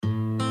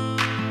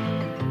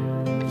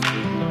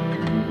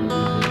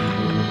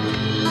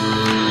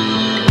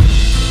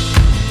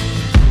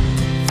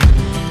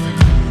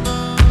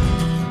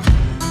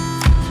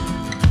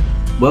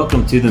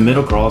Welcome to the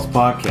Middle Cross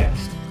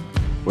Podcast,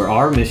 where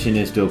our mission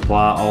is to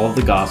apply all of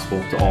the gospel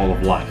to all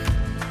of life.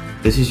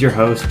 This is your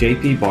host,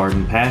 J.P.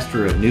 Barden,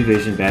 pastor of New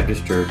Vision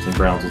Baptist Church in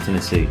Brownsville,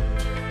 Tennessee.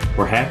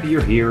 We're happy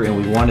you're here, and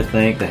we want to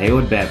thank the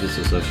Haywood Baptist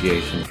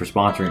Association for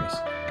sponsoring us.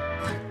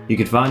 You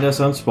can find us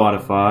on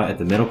Spotify at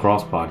the Middle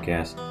Cross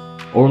Podcast,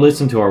 or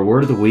listen to our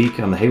Word of the Week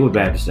on the Haywood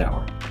Baptist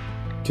Hour.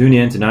 Tune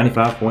in to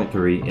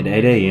 95.3 at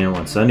 8 a.m.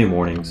 on Sunday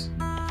mornings.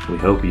 We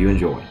hope you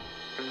enjoy.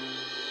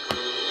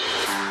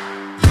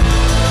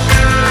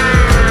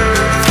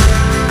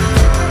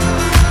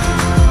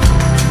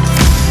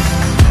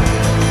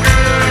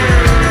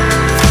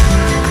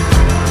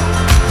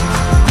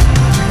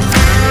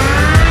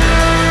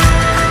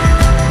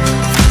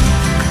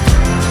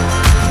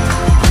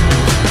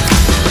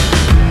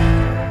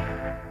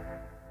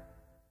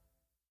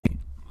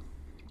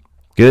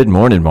 Good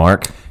morning,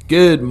 Mark.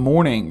 Good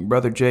morning,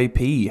 Brother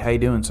J.P. How you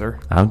doing, sir?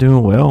 I'm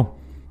doing well.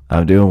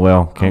 Can't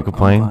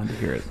complain. I'm glad to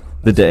hear it.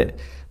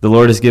 The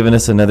Lord has given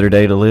us another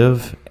day to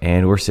live,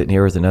 and we're sitting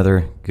here with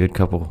another good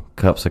couple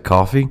cups of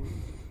coffee.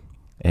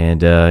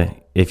 And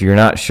if you're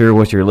not sure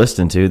what you're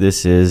listening to,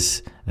 this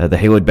is the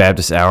Haywood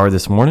Baptist Hour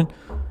this morning.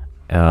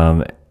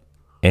 And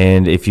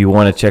if you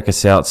want to check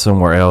us out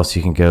somewhere else,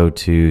 you can go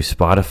to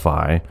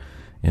Spotify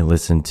and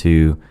listen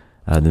to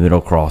the Middle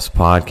Cross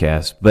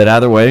Podcast. But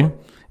either way,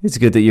 it's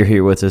good that you're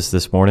here with us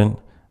this morning,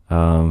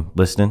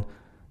 listening.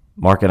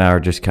 Mark and I are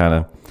just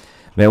we're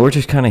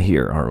just kind of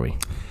here, aren't we?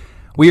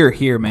 We are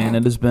here, man.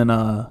 It's been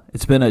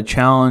a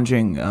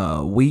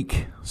challenging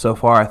week so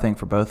far, I think,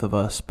 for both of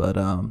us. But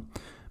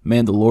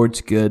man, the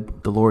Lord's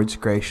good, the Lord's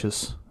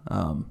gracious,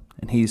 and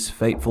He's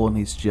faithful and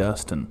He's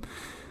just, and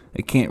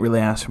I can't really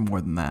ask for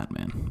more than that,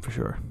 man, for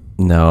sure.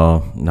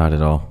 No, not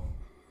at all.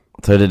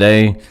 So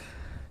today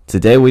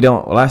we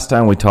don't. Last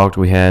time we talked,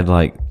 we had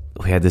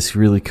this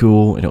really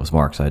cool, and it was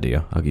Mark's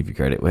idea. I'll give you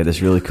credit. We had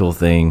this really cool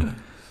thing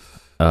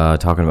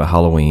talking about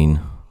Halloween.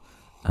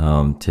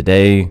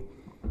 Today,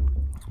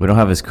 we don't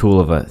have as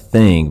cool of a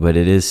thing, but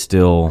it is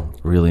still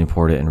really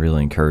important and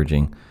really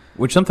encouraging.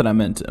 Which something I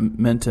meant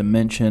to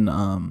mention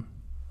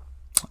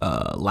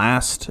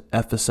last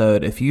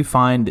episode. If you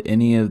find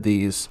any of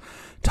these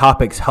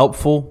topics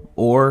helpful,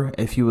 or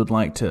if you would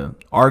like to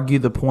argue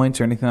the points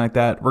or anything like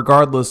that,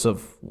 regardless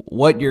of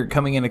what you're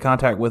coming into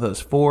contact with us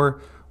for,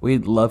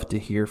 we'd love to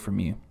hear from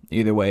you.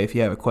 Either way, if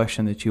you have a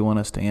question that you want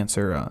us to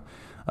answer,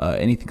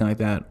 anything like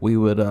that, we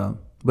would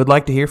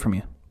like to hear from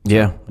you.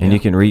 Yeah, and you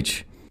can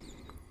reach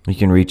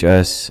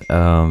us.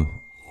 Oh,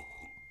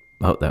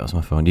 that was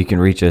my phone. You can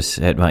reach us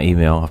at my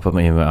email. I put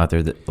my email out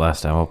there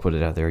last time. I'll put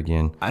it out there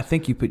again. I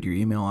think you put your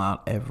email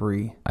out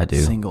every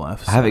single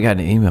episode. I haven't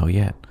gotten an email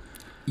yet.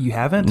 You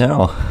haven't?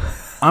 No.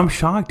 I'm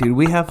shocked, dude.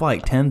 We have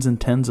like tens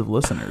and tens of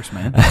listeners,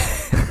 man.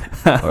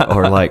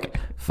 or like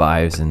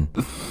fives and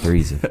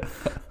threes.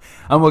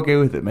 I'm okay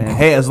with it, man.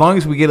 Hey, as long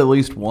as we get at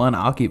least one,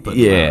 I'll keep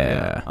putting it out.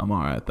 Yeah, I'm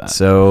all right with that.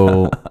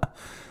 So,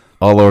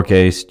 all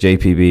lowercase,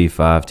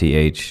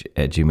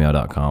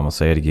 jpb5th@gmail.com. I'll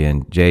say it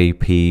again,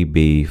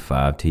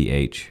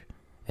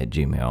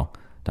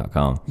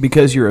 jpb5th@gmail.com.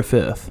 Because you're a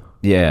fifth.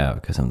 Yeah,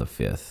 because I'm the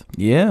fifth.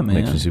 Yeah, man.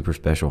 Makes me super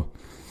special.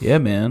 Yeah,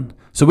 man.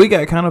 So we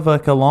got kind of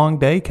like a long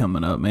day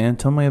coming up, man.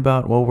 Tell me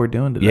about what we're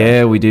doing today.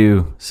 Yeah, we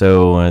do.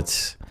 So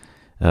it's,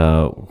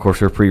 of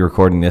course, we're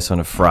pre-recording this on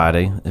a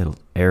Friday. It'll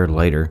air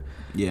later.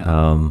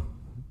 Yeah.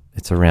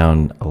 It's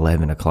around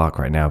 11 o'clock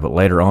right now, but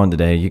later on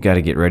today, you got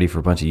to get ready for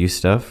a bunch of youth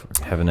stuff.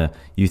 We're having a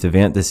youth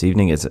event this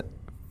evening. It's,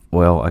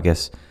 I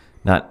guess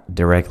not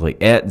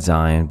directly at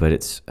Zion, but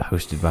it's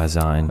hosted by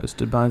Zion.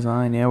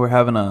 Yeah. We're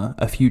having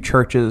a few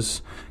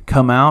churches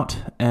come out,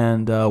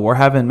 and we're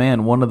having,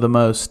 one of the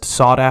most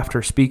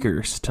sought-after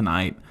speakers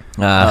tonight.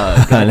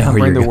 Gonna come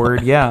bring the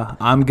word. Yeah,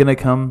 I'm going to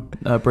come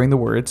bring the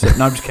words.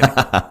 No, I'm just kidding.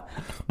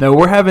 No,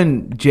 we're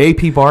having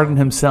J.P. Barden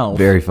himself.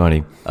 Very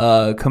funny.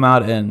 Come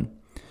out and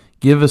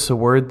give us a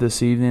word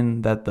this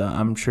evening that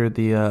I'm sure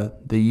the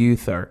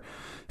youth are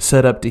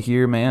set up to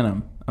hear.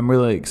 Man, I'm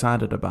really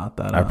excited about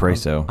that. I pray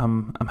so.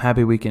 I'm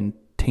happy we can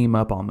team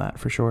up on that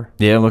for sure.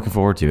 Yeah, I'm looking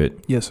forward to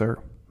it. Yes, sir.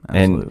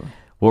 Absolutely.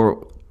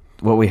 And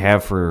what we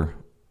have for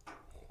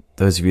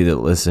those of you that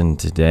listen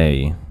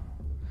today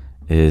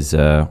is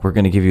we're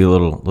going to give you a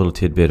little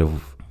tidbit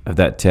of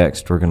that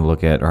text I'm going to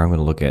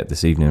look at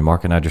this evening.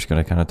 Mark and I are just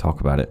going to kind of talk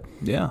about it.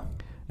 Yeah.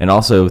 And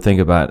also think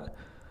about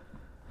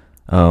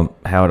how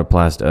it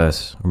applies to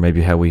us, or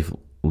maybe how we've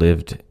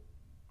lived,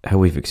 how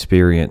we've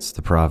experienced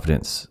the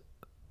providence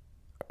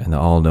and the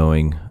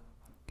all-knowing,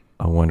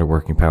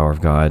 wonder-working power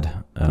of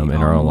God in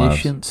our own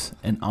lives. The omniscience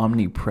and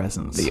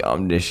omnipresence. The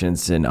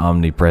omniscience and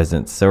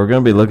omnipresence. So we're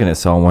going to be looking at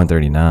Psalm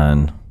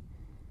 139,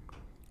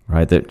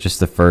 right? Just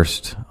the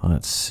first,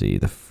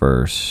 the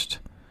first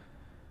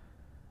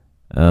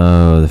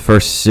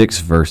 6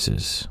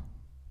 verses.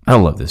 I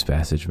love this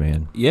passage,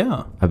 man.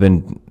 Yeah. I've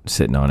been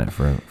sitting on it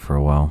for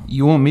a while.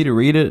 You want me to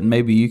read it, and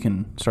maybe you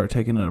can start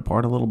taking it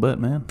apart a little bit,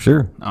 man?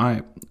 Sure. All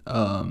right.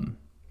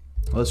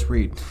 Let's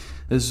read.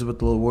 This is what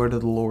the word of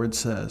the Lord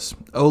says.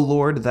 O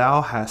Lord,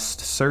 thou hast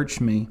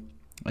searched me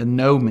and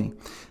know me.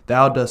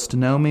 Thou dost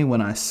know me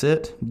when I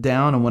sit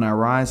down and when I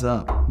rise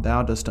up.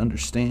 Thou dost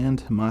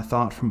understand my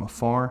thought from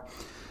afar.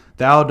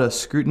 Thou dost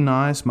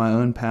scrutinize my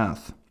own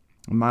path,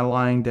 my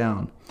lying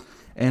down,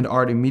 and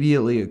art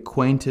immediately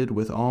acquainted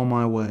with all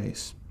my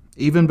ways.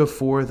 Even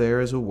before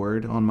there is a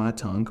word on my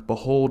tongue,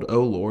 behold,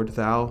 O Lord,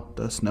 thou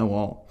dost know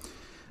all.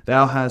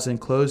 Thou hast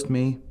enclosed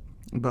me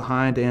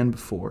behind and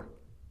before,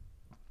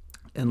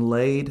 and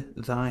laid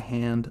thy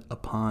hand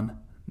upon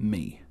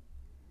me.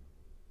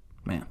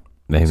 Man,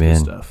 that's good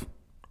Amen. stuff.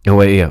 Oh,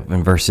 wait, yeah,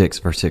 in verse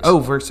 6. Oh,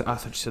 I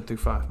thought you said through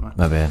 5.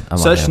 My bad.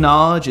 Such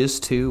knowledge is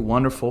too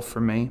wonderful for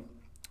me,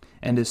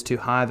 and is too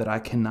high that I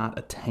cannot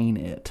attain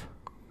it.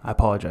 I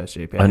apologize,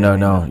 JP. Oh,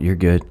 no, you're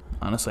good.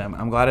 Honestly,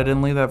 I'm glad I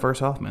didn't leave that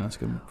verse off, man. That's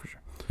good for sure.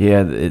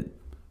 Yeah,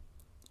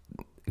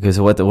 because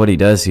what he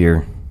does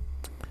here,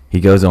 he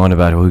goes on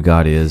about who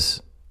God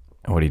is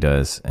and what he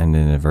does. And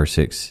then in verse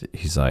 6,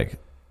 he's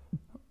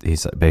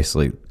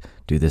basically,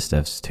 dude, this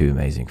stuff's too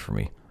amazing for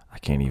me. I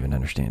can't even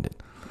understand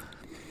it.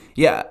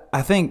 Yeah,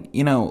 I think,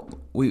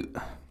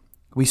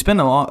 we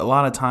spend a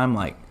lot of time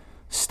like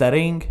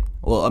studying,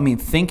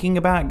 thinking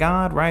about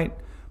God, right?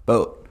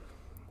 But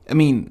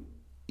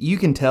you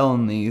can tell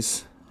in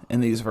these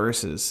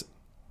verses,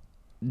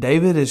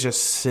 David is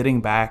just sitting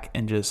back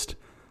and just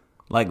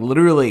like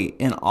literally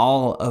in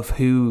awe of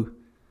who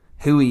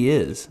he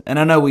is. And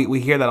I know we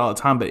hear that all the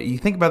time, but you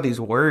think about these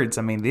words,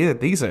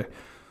 these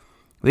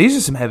are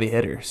some heavy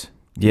hitters.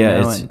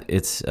 Yeah,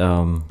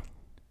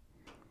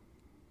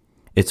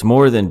 it's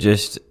more than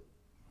just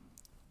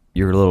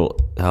your little.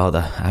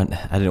 I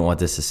didn't want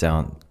this to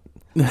sound.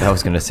 That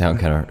was going to sound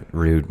kind of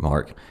rude,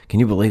 Mark. Can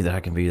you believe that I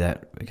can be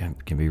that?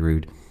 Can be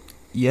rude.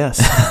 Yes.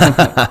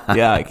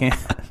 Yeah, I can.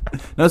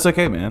 No, it's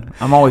okay, man.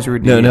 I'm always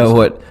rude. No.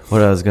 What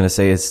I was going to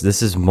say is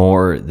this is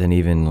more than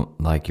even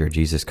like your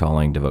Jesus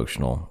calling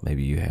devotional.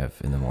 Maybe you have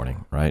in the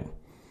morning, right?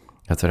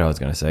 That's what I was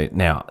going to say.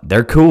 Now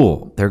they're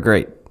cool. They're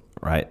great,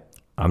 right?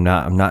 I'm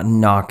not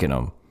knocking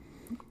them.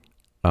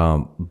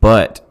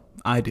 But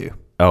I do.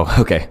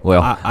 Oh, okay.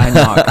 Well,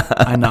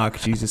 I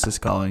knock Jesus is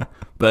calling,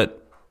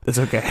 but it's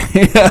okay.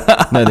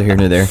 Neither here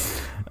nor there.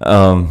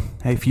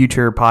 Hey,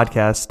 future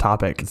podcast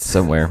topic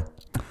somewhere.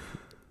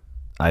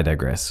 I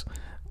digress.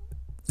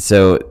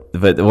 So,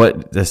 but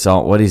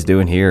what he's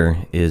doing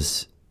here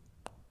is,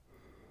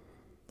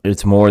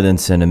 it's more than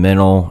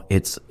sentimental.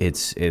 It's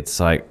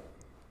like,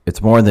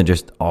 it's more than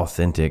just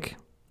authentic.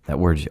 That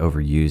word's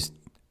overused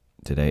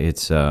today.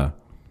 It's like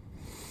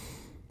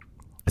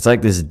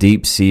this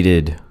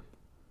deep-seated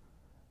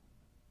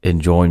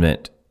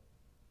enjoyment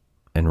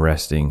and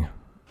resting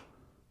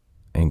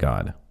in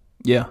God.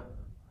 Yeah.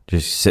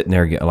 Just sitting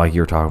there, like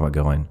you were talking about,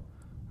 going,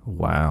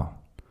 wow.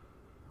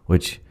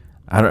 Which,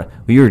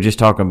 we were just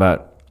talking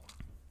about,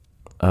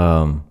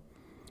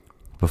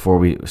 before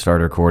we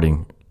started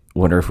recording,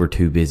 wonder if we're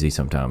too busy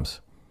sometimes.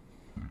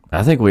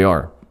 I think we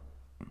are.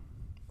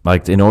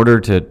 Like, in order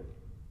to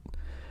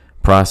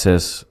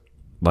process,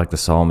 like the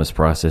psalmist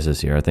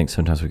processes here, I think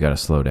sometimes we got to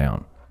slow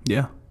down.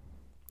 Yeah.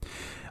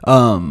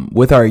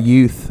 With our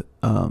youth,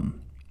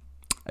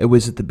 it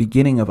was at the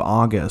beginning of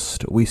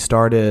August, we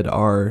started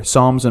our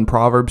Psalms and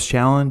Proverbs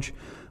challenge,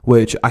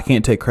 which I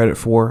can't take credit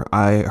for.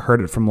 I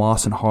heard it from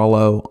Lawson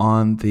Harlow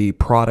on the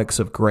Products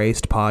of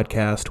Grace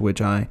podcast,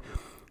 which I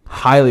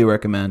highly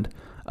recommend.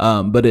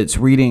 But it's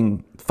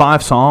reading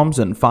 5 Psalms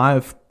and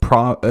 1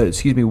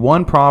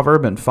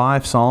 proverb and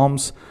 5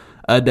 Psalms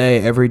a day,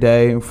 every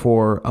day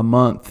for a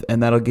month,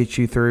 and that'll get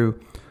you through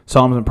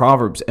Psalms and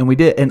Proverbs. And we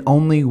did, and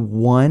only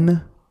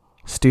one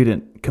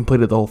student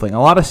completed the whole thing.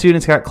 A lot of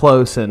students got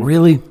close, and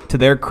really, to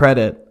their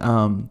credit,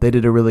 they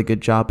did a really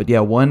good job. But yeah,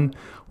 one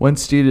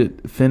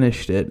student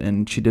finished it,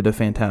 and she did a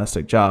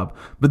fantastic job.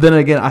 But then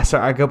again,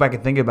 I go back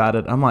and think about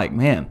it. I'm like,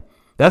 man,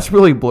 that's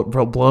really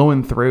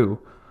blowing through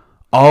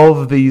all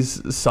of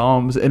these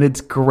Psalms, and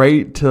it's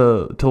great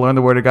to learn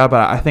the Word of God.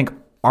 But I think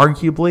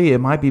arguably it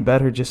might be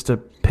better just to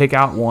pick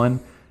out one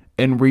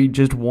and read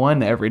just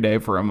one every day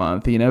for a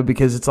month,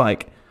 because it's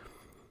like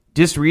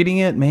just reading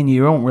it, man,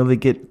 you don't really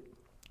get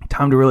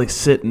time to really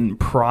sit and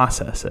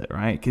process it,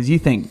 right? Because you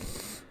think,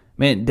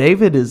 man,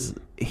 David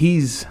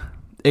he's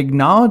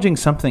acknowledging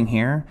something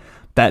here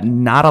that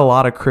not a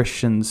lot of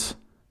Christians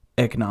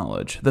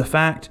acknowledge. The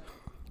fact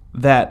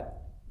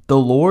that the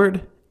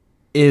Lord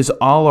is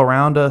all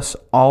around us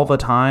all the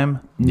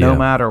time, no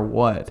matter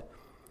what.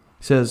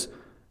 He says,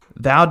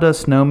 thou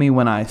dost know me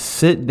when I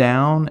sit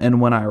down and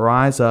when I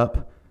rise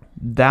up.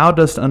 Thou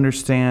dost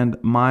understand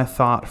my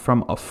thought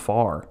from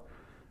afar,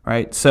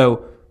 right?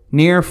 So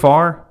near,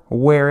 far,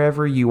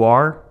 wherever you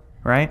are,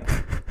 right?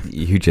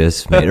 You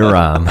just made a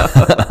rhyme.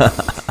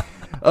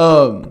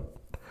 So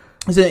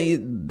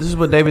this is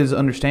what David is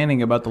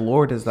understanding about the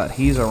Lord, is that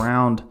he's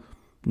around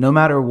no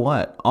matter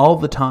what, all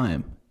the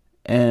time.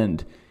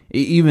 And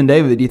even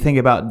David, you think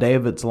about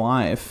David's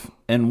life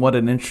and what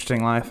an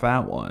interesting life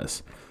that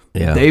was.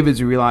 Yeah.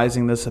 David's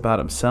realizing this about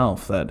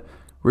himself, that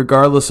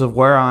regardless of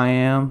where I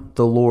am,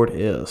 the Lord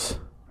is,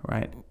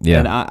 right? Yeah.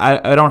 And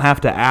I don't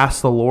have to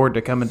ask the Lord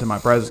to come into my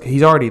presence.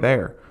 He's already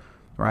there,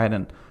 right?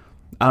 And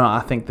I don't know,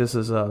 I think this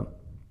is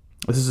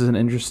This is an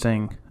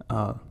interesting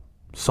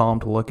psalm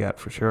to look at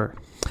for sure.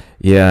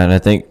 Yeah, and I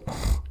think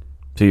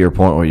to your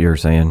point, what you were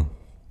saying,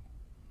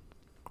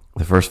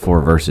 the first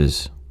 4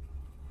 verses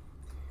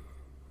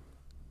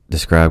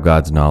describe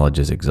God's knowledge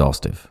as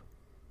exhaustive.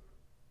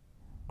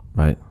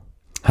 Right?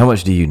 How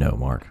much do you know,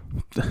 Mark?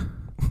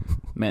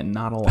 Man,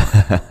 not a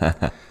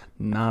lot.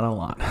 Not a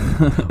lot.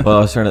 Well,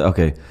 I was trying to.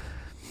 Okay.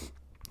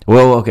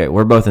 Well, okay.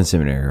 We're both in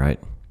seminary, right?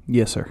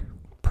 Yes, sir.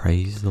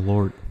 Praise the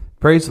Lord.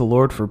 Praise the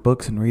Lord for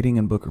books and reading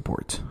and book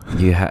reports.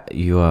 You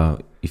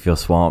feel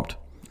swamped.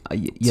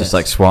 Yes. Just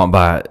like swamped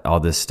by all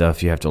this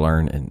stuff you have to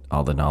learn and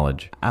all the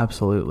knowledge.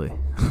 Absolutely.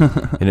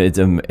 And it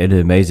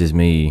amazes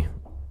me.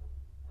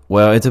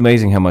 Well, it's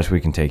amazing how much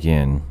we can take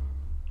in,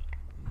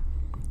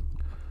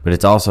 but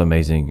it's also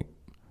amazing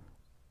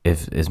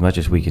if as much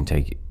as we can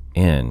take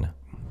in,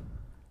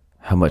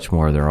 how much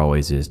more there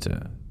always is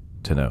to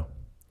know,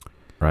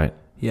 right?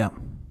 Yeah.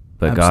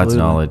 But Absolutely. God's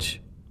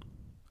knowledge,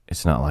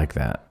 it's not like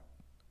that.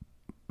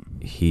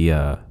 He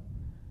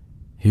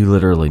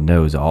literally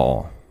knows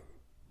all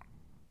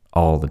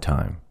the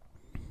time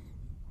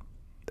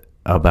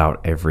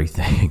about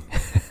everything.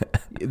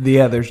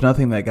 Yeah, there's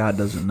nothing that God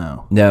doesn't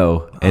know.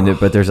 No,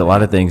 but there's a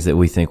lot of things that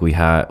we think we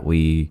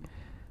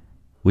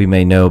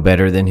may know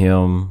better than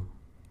Him,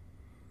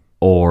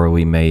 or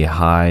we may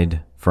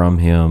hide from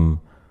Him,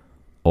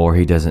 or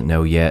He doesn't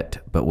know yet,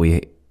 but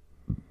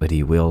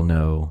He will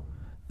know,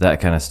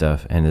 that kind of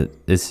stuff. And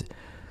this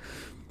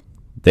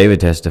David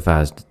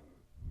testifies,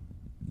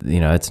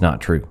 it's not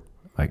true.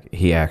 Like,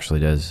 he actually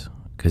does,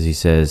 because he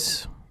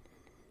says,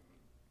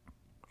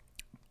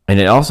 and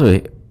it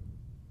also,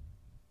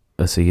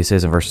 let's see, he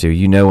says in verse 2,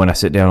 "You know when I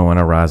sit down and when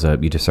I rise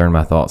up, you discern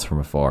my thoughts from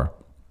afar.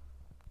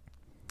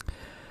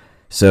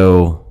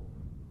 So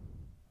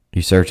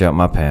you search out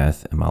my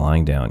path and my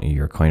lying down, and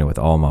you're acquainted with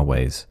all my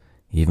ways.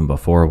 Even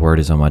before a word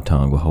is on my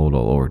tongue, behold,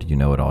 O Lord, you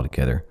know it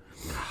altogether."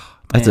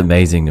 That's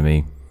amazing to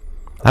me.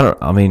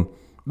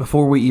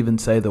 Before we even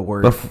say the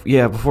word.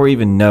 Before we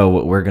even know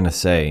what we're going to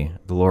say,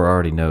 the Lord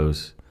already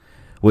knows,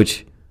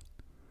 which...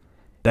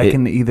 That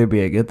can either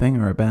be a good thing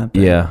or a bad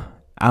thing. Yeah.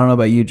 I don't know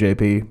about you,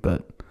 JP,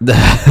 but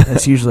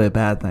that's usually a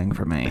bad thing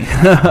for me.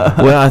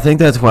 Well, I think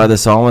that's why the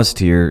psalmist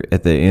here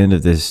at the end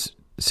of this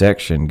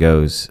section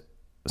goes,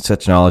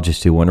 "Such knowledge is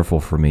too wonderful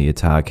for me.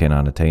 It's how I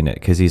cannot attain it."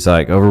 Because he's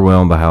like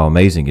overwhelmed by how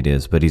amazing it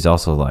is, but he's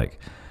also like,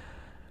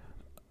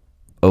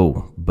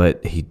 oh,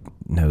 but he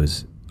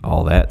knows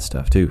all that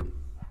stuff too.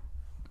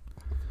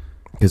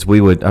 Because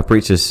I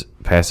preached this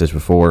passage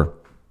before,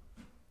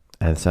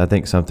 and so I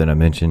think something I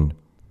mentioned,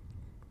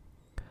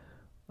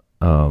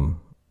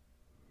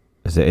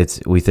 is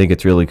that we think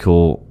it's really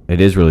cool.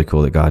 It is really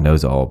cool that God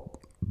knows all,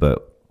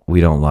 but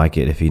we don't like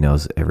it if He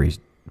knows every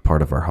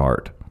part of our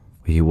heart.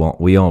 We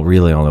don't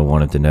really only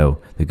want Him to know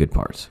the good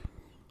parts.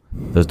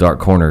 Those dark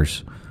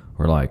corners,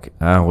 we're like,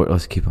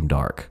 let's keep them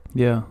dark.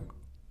 Yeah.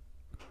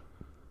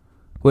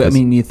 Well,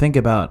 you think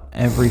about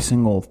every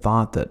single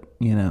thought that,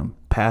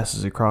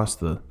 passes across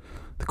the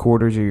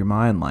corridors of your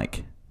mind,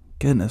 like,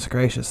 goodness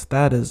gracious,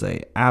 that is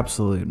a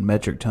absolute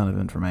metric ton of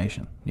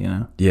information,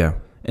 Yeah.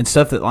 And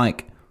stuff that,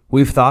 like,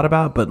 we've thought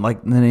about, but,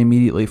 like, then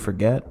immediately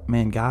forget.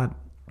 Man, God,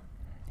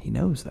 He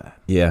knows that.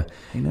 Yeah.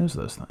 He knows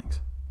those things.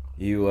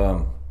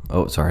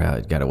 Oh, sorry,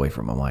 I got away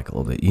from my mic a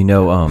little bit.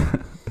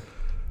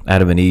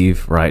 Adam and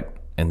Eve, right,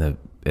 in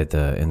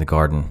the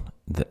garden,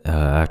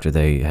 after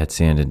they had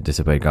sinned and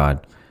disobeyed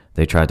God,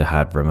 they tried to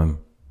hide from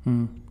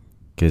Him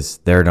because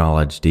their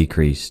knowledge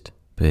decreased,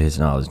 but His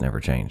knowledge never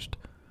changed,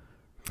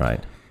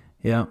 right?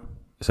 Yeah.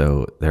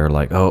 So they're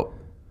like, "Oh,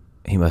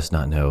 He must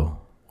not know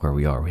where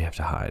we are. We have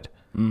to hide."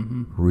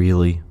 Mm-hmm.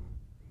 Really?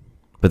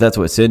 But that's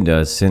what sin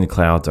does. Sin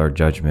clouds our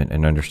judgment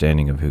and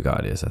understanding of who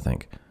God is, I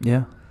think.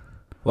 Yeah.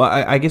 Well,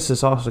 I guess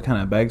this also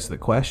kind of begs the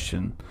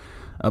question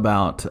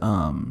about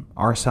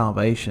our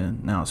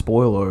salvation. Now,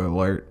 spoiler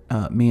alert,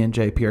 me and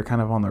JP are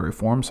kind of on the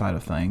reform side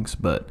of things,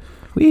 but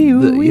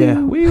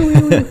yeah.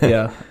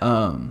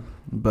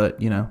 But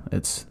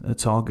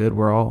it's all good.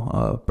 We're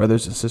all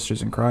brothers and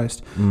sisters in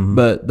Christ. Mm-hmm.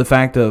 But the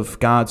fact of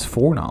God's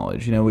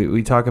foreknowledge,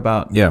 we talk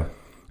about. Yeah.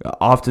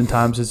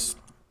 Oftentimes, it's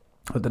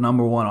the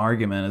number one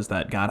argument is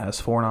that God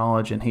has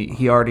foreknowledge, and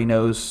He already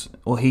knows.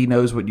 Well, He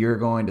knows what you're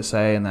going to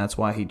say, and that's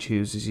why He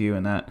chooses you,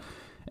 and that.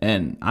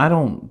 And I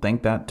don't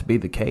think that to be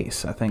the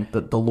case. I think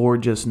that the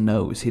Lord just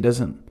knows. He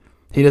doesn't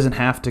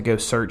have to go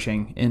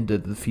searching into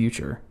the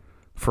future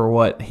for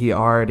what He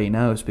already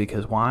knows,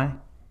 because why?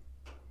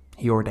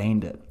 He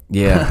ordained it.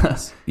 Yeah.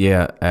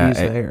 Yeah. He's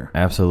there.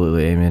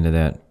 Absolutely. Amen to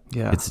that.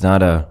 Yeah. It's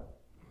not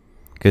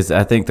because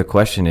I think the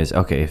question is,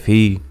 okay, if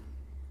he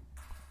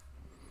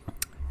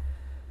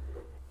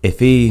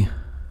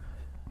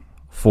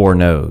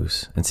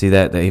foreknows, and see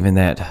that's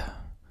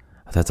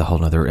a whole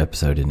nother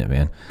episode, isn't it,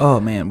 man?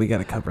 Oh man, we got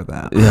to cover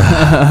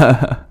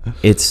that.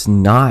 It's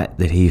not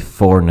that He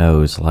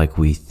foreknows like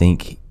we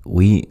think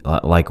we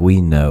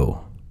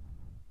know,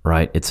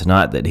 right? It's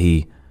not that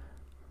He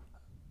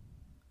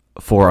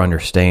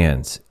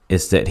foreunderstands.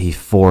 It's that He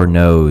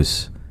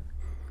foreknows,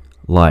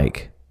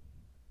 like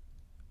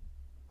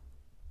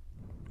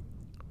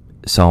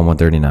Psalm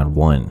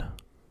 139:1.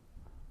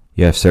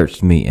 You have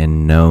searched me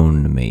and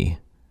known me.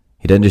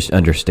 He doesn't just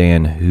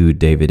understand who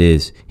David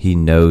is. He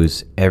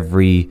knows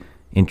every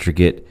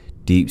intricate,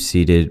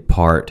 deep-seated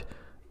part.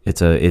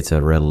 It's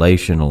a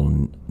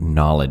relational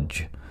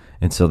knowledge.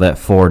 And so that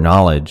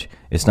foreknowledge,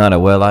 it's not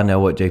I know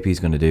what JP's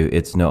going to do.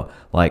 It's no,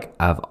 like,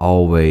 I've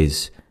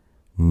always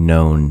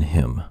known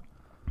him.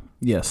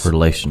 Yes.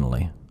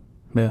 Relationally.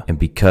 Yeah. And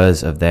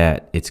because of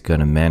that, it's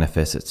going to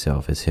manifest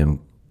itself as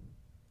him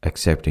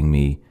accepting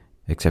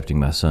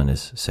my son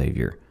as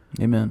Savior.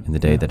 Amen. In the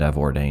day that I've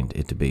ordained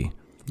it to be.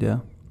 Yeah.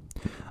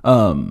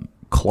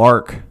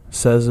 Clark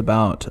says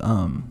about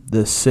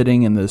this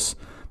sitting and this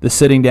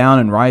sitting down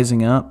and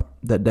rising up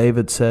that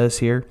David says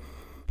here.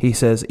 He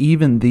says,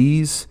 even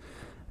these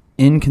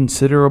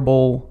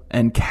inconsiderable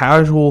and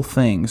casual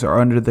things are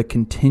under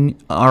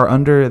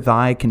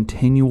thy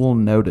continual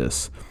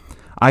notice.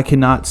 I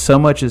cannot so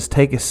much as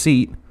take a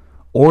seat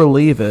or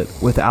leave it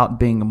without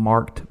being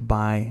marked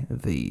by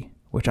thee,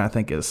 which I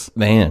think is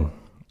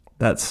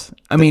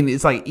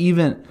it's like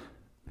even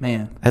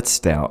that's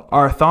stout.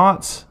 Our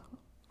thoughts,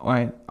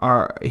 right?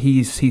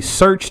 He's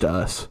searched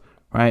us,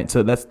 right?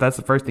 So that's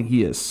the first thing.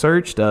 He has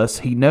searched us.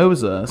 He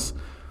knows us,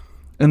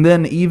 and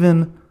then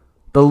even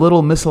the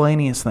little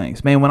miscellaneous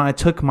things. Man, when I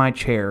took my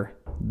chair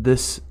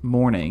this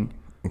morning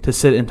to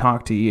sit and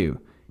talk to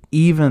you,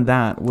 even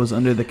that was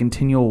under the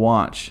continual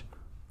watch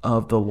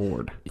of the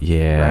Lord.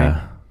 Yeah.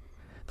 Right?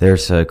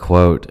 There's a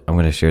quote. I'm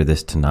going to share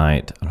this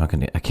tonight. I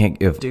can't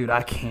give. Dude,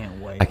 I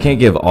can't wait. I can't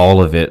give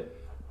all of it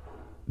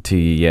to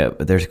you yet,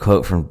 but there's a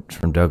quote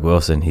from Doug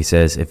Wilson. He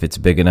says, if it's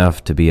big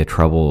enough to be a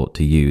trouble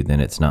to you, then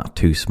it's not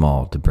too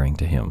small to bring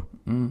to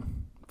him.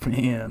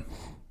 Man,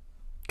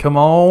 come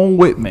on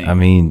with me. I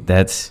mean,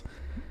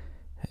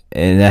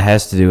 and that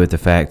has to do with the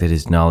fact that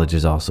his knowledge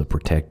is also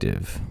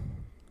protective.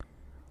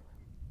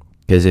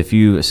 Because I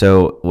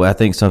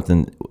think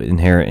something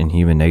inherent in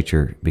human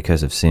nature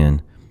because of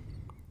sin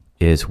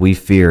is we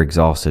fear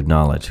exhaustive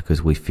knowledge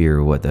because we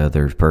fear what the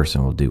other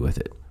person will do with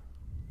it.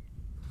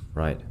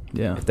 Right?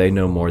 Yeah. If they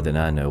know more than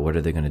I know, what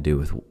are they going to do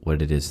with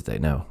what it is that they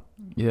know?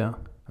 Yeah.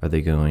 Are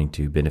they going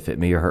to benefit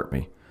me or hurt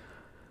me?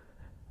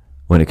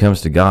 When it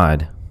comes to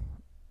God,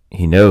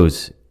 he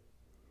knows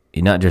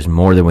not just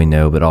more than we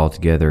know, but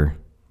altogether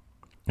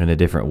in a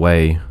different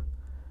way.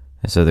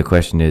 And so the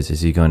question is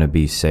he going to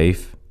be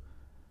safe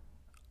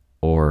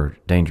or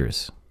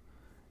dangerous?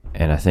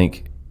 And I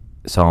think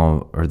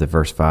the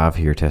verse 5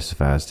 here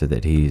testifies to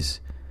that he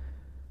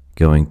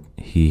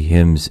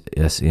hems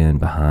us in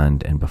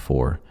behind and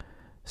before.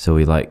 So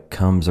he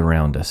comes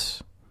around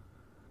us,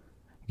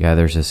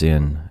 gathers us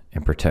in,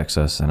 and protects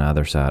us on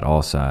either side,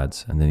 all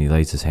sides, and then he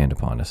lays his hand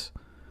upon us.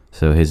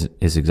 So his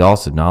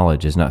exhaustive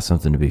knowledge is not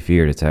something to be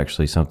feared. It's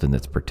actually something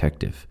that's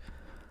protective.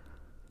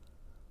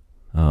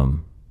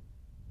 Even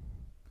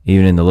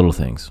in the little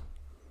things.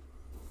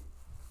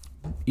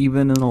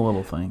 Even in the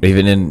little things.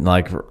 Even in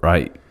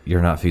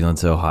you're not feeling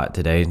so hot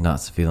today, not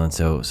feeling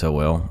so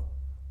well.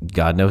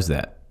 God knows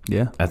that.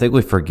 Yeah. I think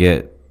we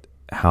forget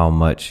how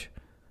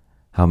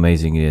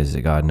amazing it is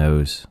that God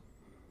knows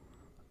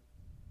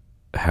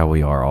how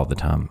we are all the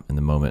time in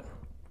the moment.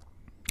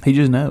 He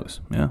just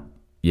knows. Yeah.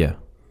 Yeah.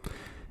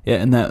 Yeah,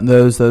 and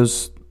those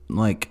thoughts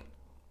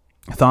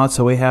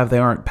that we have, they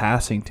aren't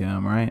passing to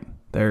him, right?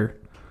 They're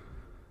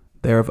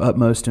of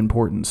utmost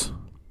importance.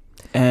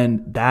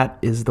 And that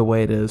is the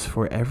way it is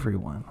for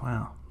everyone.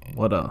 Wow.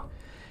 What a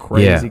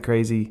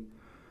crazy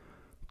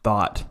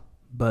thought.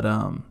 But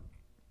and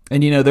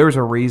there's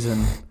a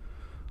reason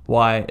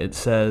why it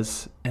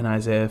says in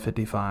Isaiah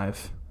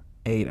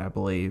 55:8, I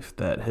believe,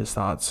 that his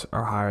thoughts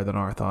are higher than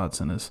our thoughts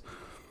and his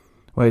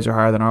ways are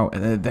higher than our.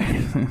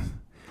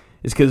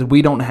 It's because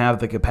we don't have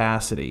the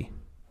capacity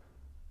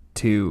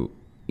to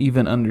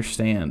even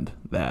understand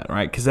that,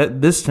 right? Because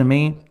this to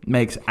me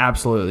makes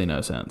absolutely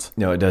no sense.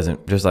 No, it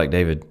doesn't. Just like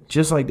David.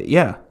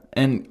 Yeah.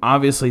 And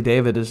obviously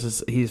David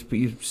is he's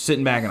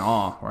sitting back in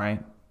awe,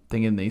 right?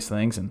 Thinking these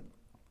things, and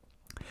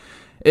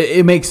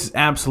it makes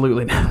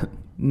absolutely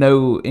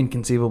no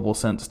inconceivable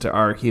sense to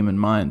our human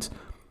minds.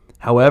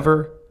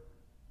 However,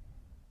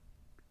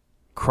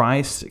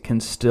 Christ can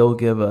still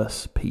give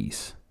us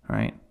peace,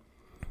 right?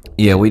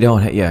 Yeah, we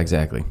don't. Yeah,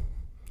 exactly.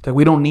 So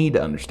we don't need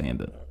to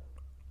understand it.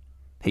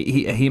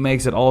 He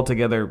makes it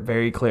altogether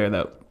very clear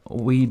that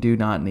we do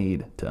not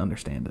need to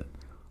understand it.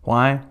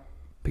 Why?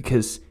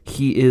 Because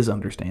he is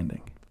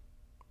understanding.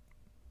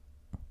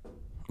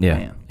 Yeah,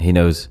 Man. He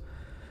knows.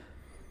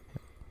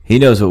 He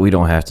knows what we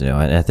don't have to know,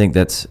 and I think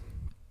there's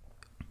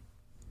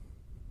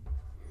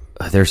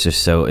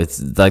just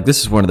it's like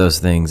this is one of those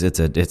things. It's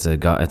a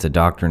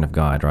doctrine of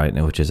God, right?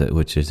 Which is an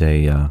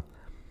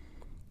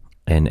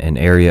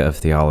area of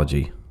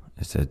theology.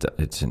 It's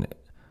an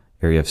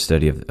area of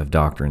study of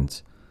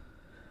doctrines.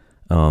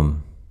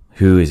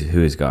 Who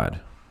is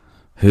God?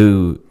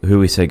 Who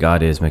we say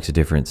God is makes a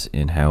difference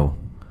in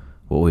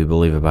what we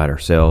believe about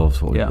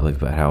ourselves, what we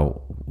believe about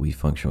how we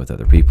function with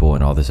other people,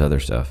 and all this other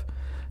stuff.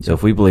 So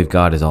if we believe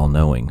God is all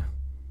knowing,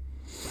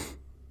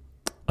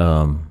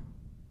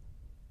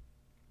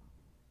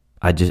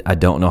 I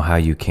don't know how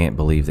you can't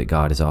believe that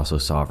God is also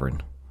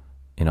sovereign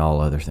in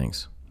all other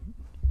things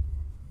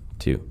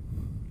too.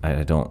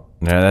 I don't.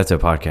 No, that's a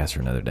podcast for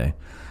another day.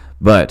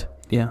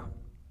 But yeah.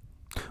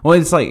 Well,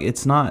 it's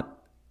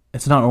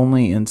not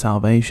only in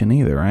salvation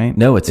either, right?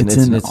 No, it's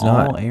in all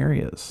not.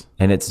 Areas.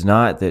 And it's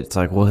not that it's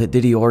like, well,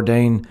 did he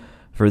ordain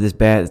for this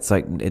bad? It's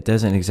like, it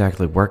doesn't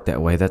exactly work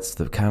that way. That's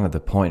the kind of the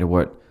point of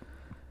what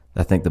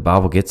I think the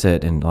Bible gets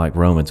at in like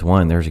Romans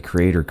 1. There's a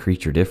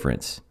creator-creature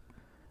difference.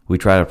 We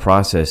try to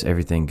process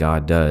everything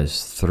God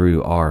does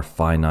through our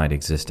finite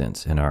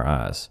existence in our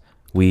eyes.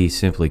 We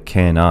simply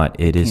cannot.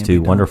 It is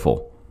too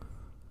wonderful.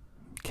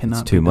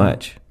 It's too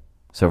much.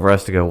 So for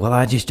us to go, well,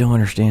 I just don't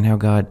understand how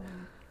God...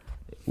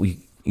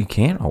 You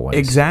can't always.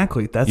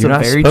 Exactly. That's a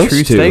very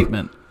true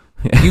statement.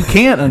 You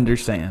can't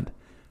understand.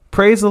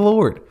 Praise the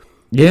Lord.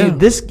 Yeah.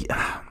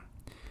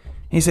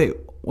 You say,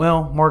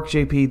 well, Mark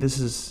J.P., this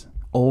is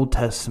Old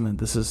Testament.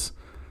 This is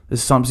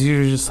Psalms. These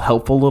are just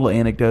helpful little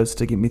anecdotes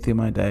to get me through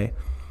my day.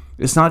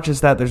 It's not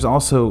just that. There's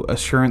also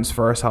assurance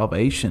for our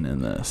salvation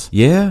in this.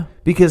 Yeah.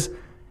 Because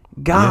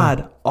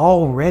God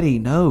already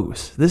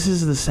knows. This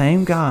is the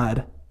same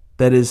God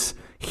that is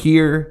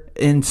here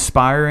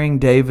inspiring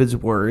David's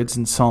words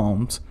in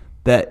Psalms.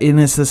 And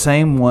it's the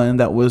same one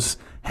that was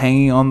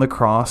hanging on the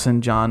cross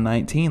in John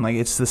 19. Like,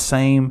 it's the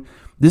same.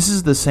 This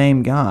is the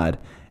same God.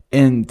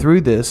 And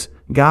through this,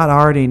 God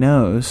already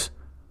knows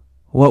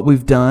what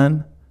we've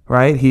done,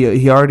 right?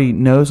 He already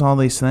knows all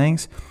these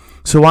things.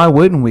 So why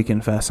wouldn't we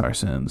confess our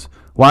sins?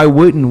 Why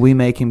wouldn't we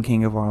make him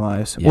king of our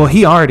lives? Yeah. Well,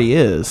 he already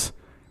is,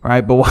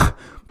 right? But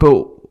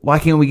why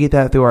can't we get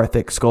that through our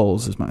thick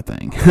skulls is my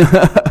thing.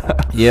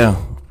 Yeah.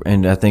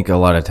 And I think a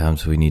lot of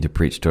times we need to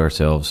preach to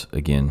ourselves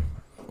again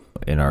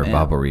in our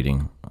Bible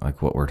reading,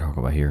 like what we're talking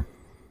about here.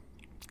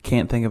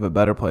 Can't think of a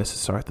better place to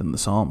start than the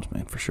Psalms,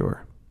 man, for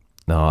sure.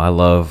 No,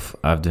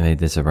 I've made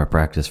this a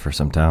practice for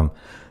some time.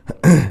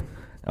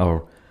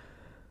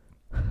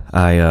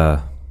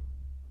 I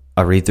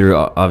read through,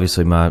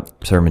 obviously, my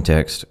sermon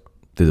text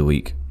through the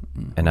week.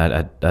 And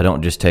I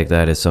don't just take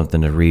that as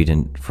something to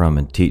read from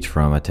and teach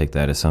from. I take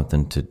that as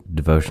something to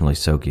devotionally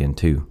soak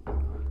into,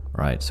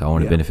 right? So I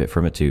want to benefit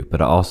from it too.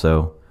 But I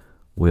also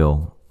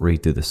will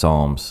read through the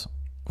Psalms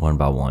one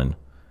by one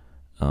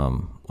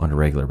on a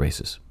regular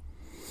basis.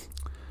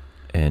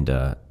 And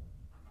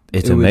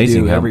it's amazing.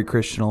 It would do every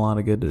Christian a lot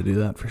of good to do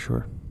that, for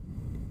sure.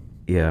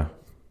 Yeah.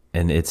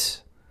 And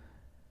it's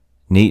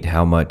neat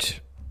how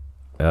much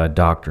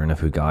doctrine of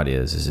who God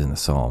is in the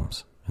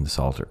Psalms, in the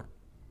Psalter.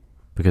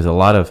 Because a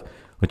lot of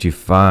what you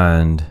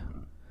find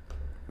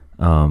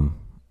a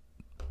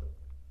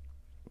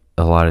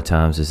lot of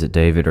times is that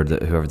David or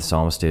whoever the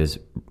psalmist is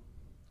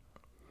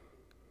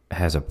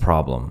has a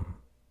problem,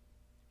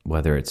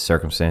 whether it's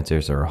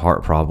circumstances or a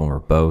heart problem or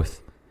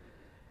both.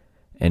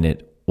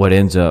 And what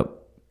ends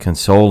up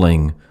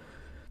consoling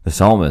the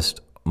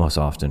psalmist most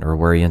often, or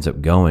where he ends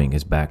up going,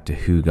 is back to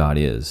who God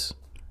is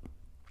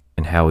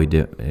and how he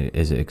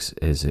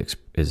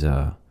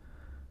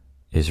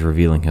is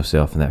revealing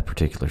himself in that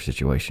particular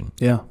situation.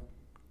 Yeah.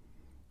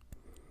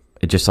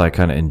 It just like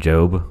kind of in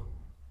Job,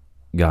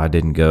 God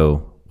didn't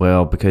go,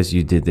 well, because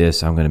you did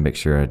this, I'm going to make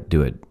sure I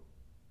do it.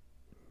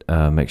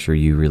 Make sure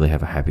you really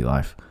have a happy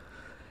life.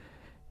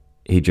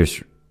 He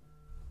just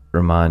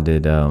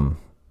reminded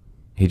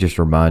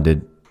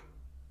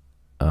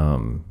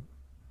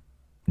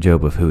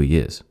Job of who he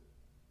is,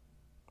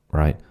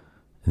 right?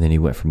 And then he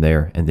went from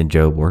there, and then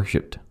Job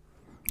worshipped.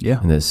 Yeah.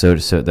 And then, so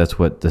that's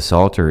what the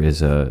Psalter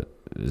is a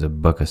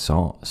book of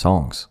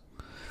songs.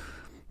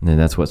 And then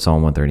that's what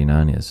Psalm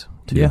 139 is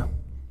too. Yeah.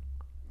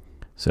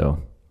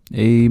 So,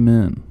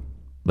 amen.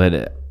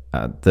 But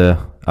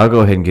I'll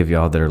go ahead and give you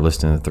all that are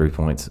listening to 3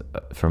 points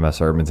from my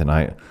sermon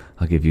tonight.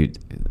 I'll give you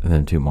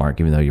them to Mark,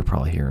 even though you're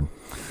probably hearing.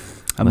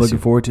 I'm looking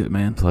forward to it,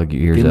 man. Plug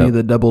your ears Give up. me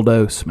the double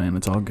dose, man.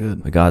 It's all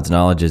good. But God's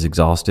knowledge is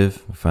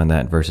exhaustive. We find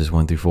that in verses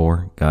 1 through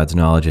 4. God's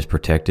knowledge is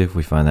protective.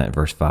 We find that in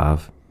verse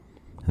 5.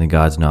 And then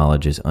God's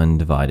knowledge is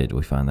undivided.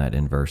 We find that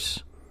in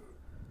verse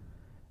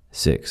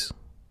 6.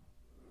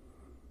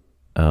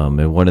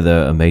 And one of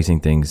the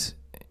amazing things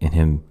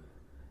in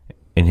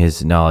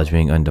his knowledge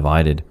being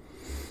undivided,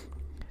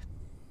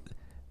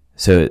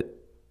 so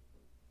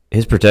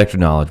his protective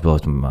knowledge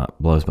blows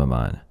my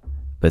mind.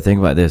 But think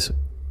about this.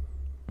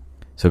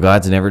 So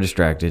God's never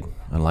distracted,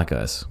 unlike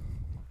us.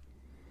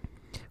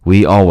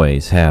 We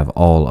always have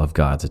all of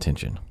God's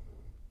attention.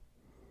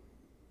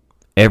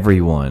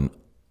 Everyone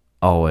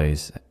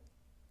always,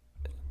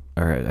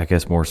 or I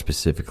guess more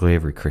specifically,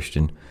 every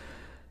Christian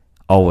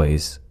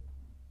always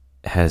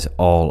has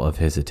all of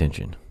his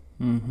attention.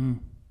 Mm-hmm.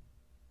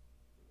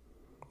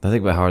 I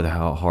think about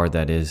how hard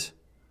that is.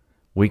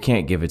 We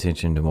can't give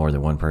attention to more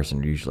than one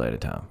person usually at a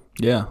time.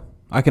 Yeah.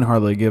 I can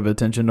hardly give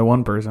attention to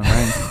one person,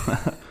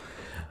 right?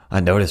 I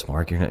noticed,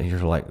 Mark, you're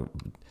like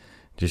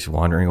just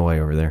wandering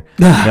away over there.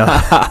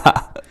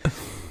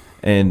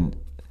 And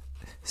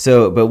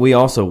so, but we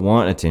also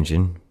want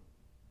attention,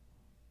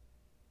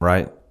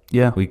 right?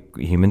 Yeah. We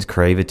humans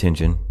crave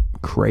attention.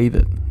 Crave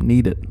it.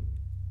 Need it.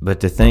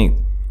 But to think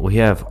we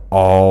have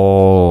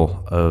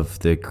all of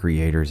the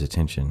Creator's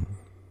attention,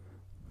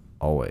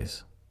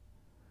 always.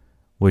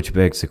 Which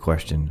begs the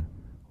question,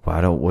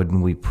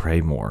 wouldn't we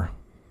pray more?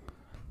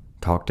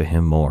 Talk to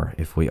him more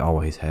if we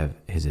always have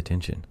his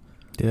attention.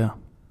 Yeah.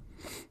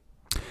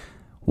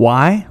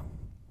 Why?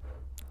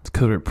 It's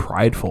because we're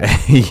prideful.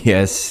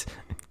 Yes.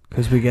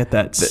 Because we get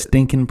that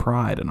stinking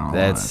pride in our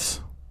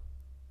lives.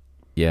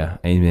 Yeah,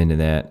 amen to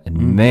that.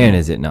 And man,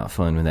 is it not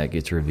fun when that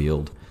gets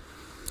revealed.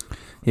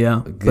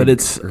 Yeah, but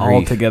it's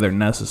altogether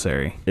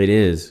necessary. It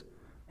is.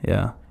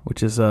 Yeah,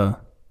 which is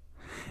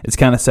it's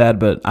kind of sad,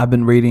 but I've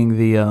been reading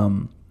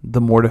the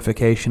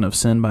Mortification of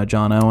Sin by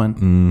John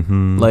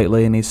Owen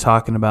lately, and he's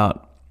talking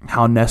about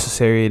how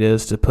necessary it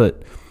is to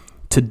put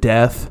to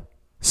death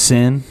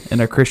sin in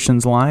a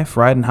Christian's life,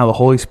 right? And how the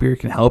Holy Spirit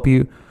can help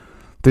you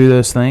through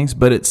those things.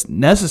 But it's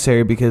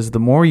necessary because the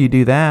more you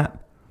do that,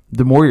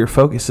 the more your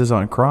focus is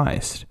on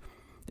Christ.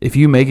 If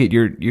you make it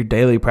your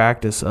daily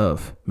practice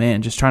of,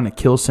 man, just trying to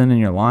kill sin in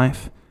your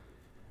life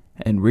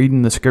and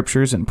reading the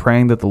scriptures and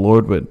praying that the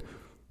Lord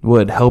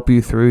would help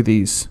you through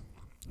these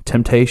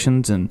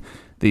temptations and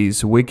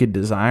these wicked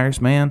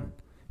desires, man,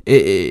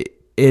 it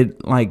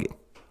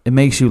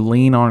makes you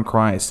lean on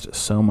Christ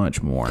so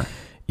much more.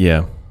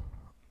 Yeah.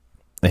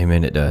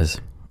 Amen, it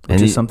does.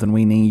 Which is something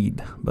we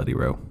need, Buddy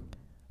Rowe.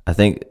 I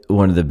think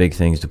one of the big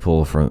things to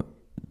pull from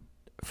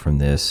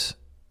this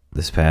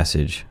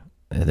passage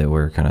that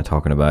we're kind of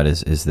talking about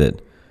is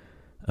that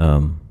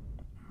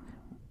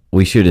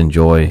we should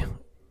enjoy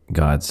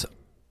God's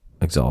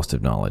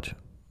exhaustive knowledge,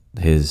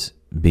 his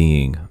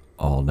being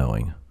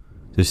all-knowing.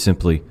 Just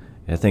simply,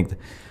 I think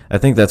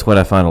that's what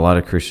I find a lot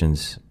of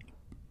Christians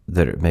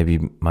that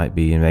might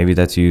be, and maybe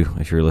that's you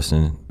if you're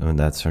listening,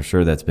 and I'm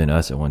sure that's been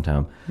us at one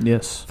time.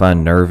 Yes.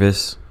 Find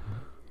nervous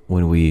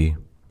when we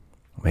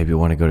maybe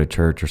want to go to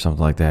church or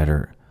something like that,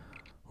 or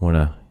want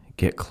to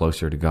get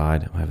closer to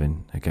God.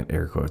 I got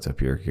air quotes up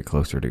here. Get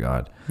closer to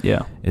God.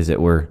 Yeah. Is that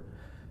we're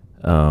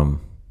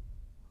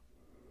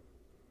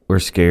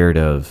scared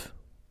of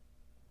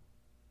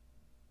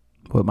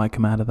what might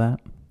come out of that.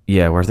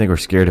 Yeah, I think we're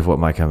scared of what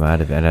might come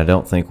out of it, and I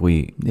don't think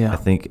we. Yeah. I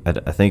think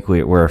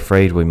we're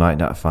afraid we might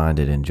not find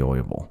it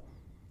enjoyable.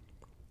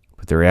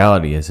 But the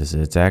reality is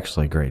it's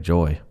actually great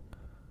joy.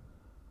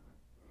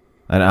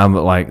 And I'm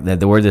like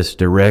that. Where this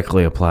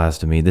directly applies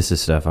to me, this is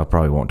stuff I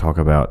probably won't talk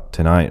about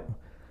tonight.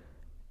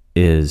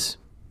 I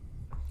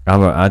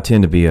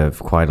tend to be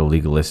quite a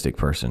legalistic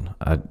person.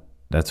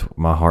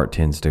 My heart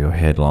tends to go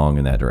headlong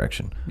in that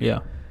direction. Yeah.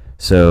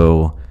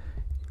 So,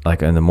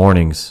 like in the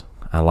mornings,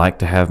 I like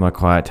to have my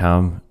quiet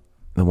time.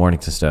 The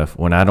mornings and stuff.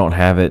 When I don't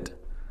have it,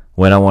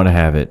 when I want to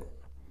have it,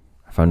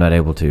 if I'm not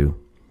able to,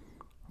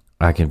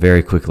 I can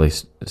very quickly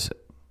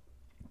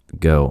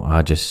go.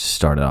 I just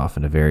started off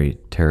in a very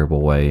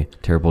terrible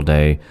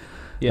day.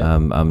 Yeah.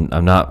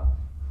 I'm not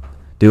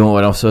doing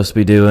what I'm supposed to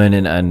be doing,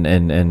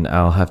 and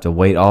I'll have to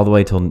wait all the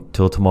way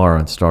till tomorrow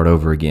and start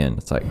over again.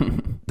 It's like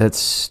that's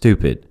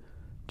stupid,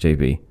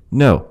 JP.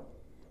 No.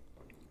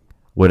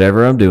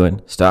 Whatever I'm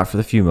doing, stop for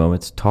the few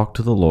moments, talk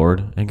to the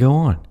Lord, and go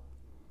on.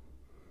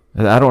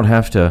 I no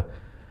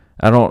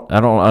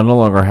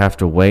longer have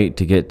to wait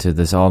to get to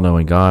this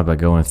all-knowing God by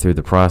going through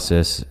the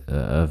process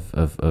of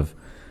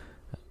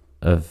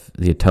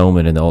the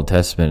atonement in the Old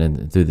Testament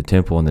and through the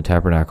temple and the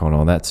tabernacle and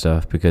all that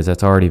stuff, because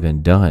that's already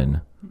been done.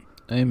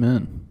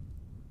 Amen.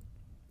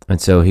 And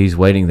so he's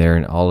waiting there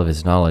in all of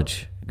his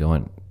knowledge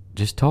going,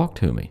 just talk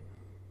to me.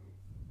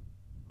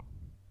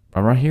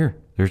 I'm right here.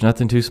 There's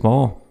nothing too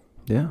small.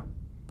 Yeah.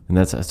 And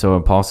that's so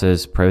when Paul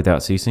says pray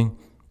without ceasing,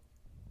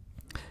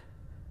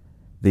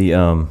 the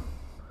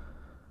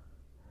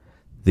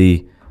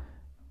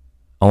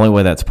only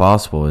way that's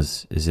possible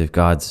is if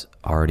God's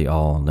already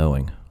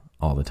all-knowing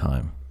all the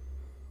time.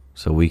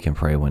 So we can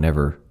pray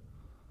whenever,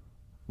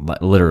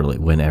 literally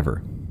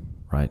whenever,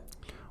 right?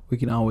 We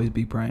can always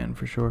be praying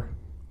for sure.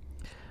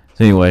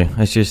 So anyway,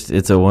 it's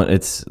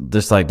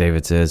just like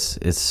David says,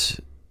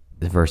 it's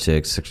verse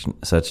 6,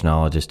 such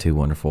knowledge is too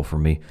wonderful for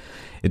me.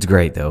 It's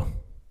great though.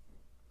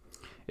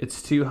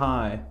 It's too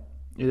high.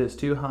 It is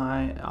too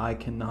high. I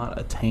cannot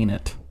attain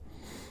it.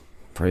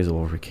 Praise the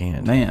Lord, we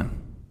can't. Man,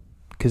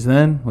 because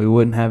then we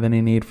wouldn't have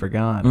any need for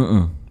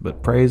God.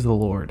 But praise the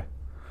Lord.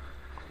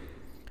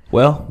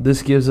 Well,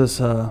 this gives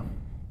us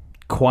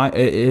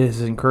it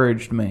has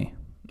encouraged me,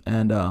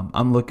 and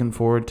I'm looking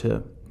forward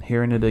to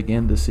hearing it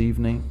again this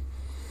evening.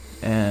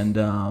 And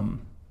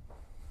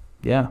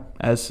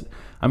as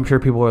I'm sure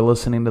people are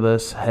listening to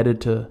this,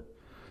 headed to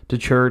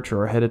church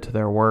or headed to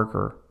their work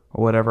or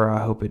whatever,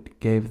 I hope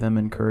it gave them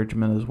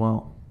encouragement as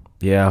well.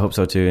 Yeah, I hope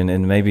so too.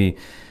 And maybe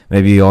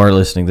you are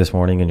listening this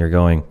morning and you're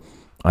going,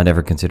 I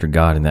never considered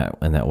God in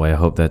that way. I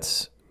hope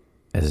as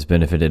it's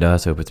benefited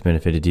us. I hope it's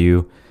benefited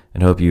you,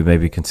 and hope you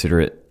maybe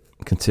consider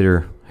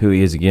who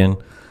He is again.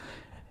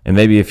 And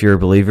maybe if you're a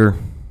believer,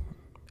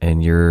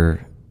 and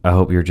I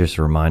hope you're just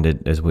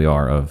reminded, as we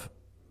are, of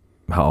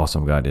how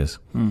awesome God is.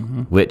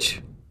 Mm-hmm.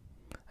 Which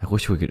I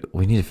wish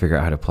we need to figure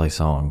out how to play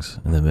songs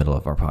in the middle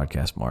of our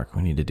podcast, Mark.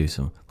 We need to do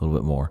a little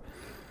bit more.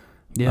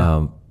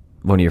 Yeah.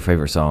 one of your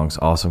favorite songs,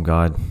 Awesome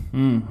God.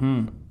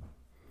 Mm-hmm.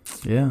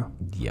 Yeah.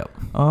 Yep.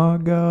 Our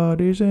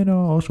God is an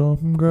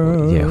awesome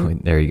God. Yeah,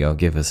 there you go.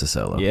 Give us a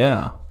solo.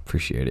 Yeah.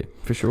 Appreciate it.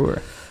 For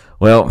sure.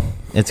 Well,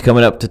 it's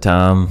coming up to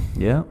time.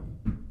 Yeah.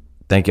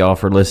 Thank you all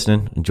for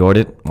listening. Enjoyed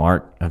it.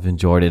 Mark, I've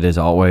enjoyed it as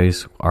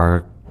always.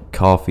 Our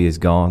coffee is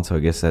gone, so I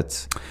guess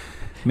that's...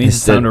 Means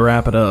it's time to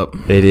wrap it up.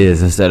 It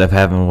is. Instead of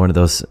having one of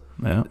those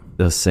Yeah.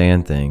 those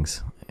sand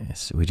things,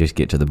 we just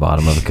get to the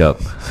bottom of the cup.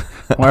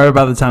 Or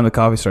by the time the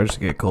coffee starts to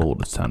get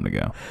cold, it's time to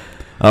go.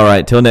 All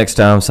right. Till next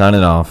time,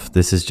 signing off.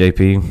 This is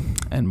JP.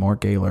 And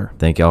Mark Gaylor.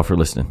 Thank you all for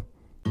listening.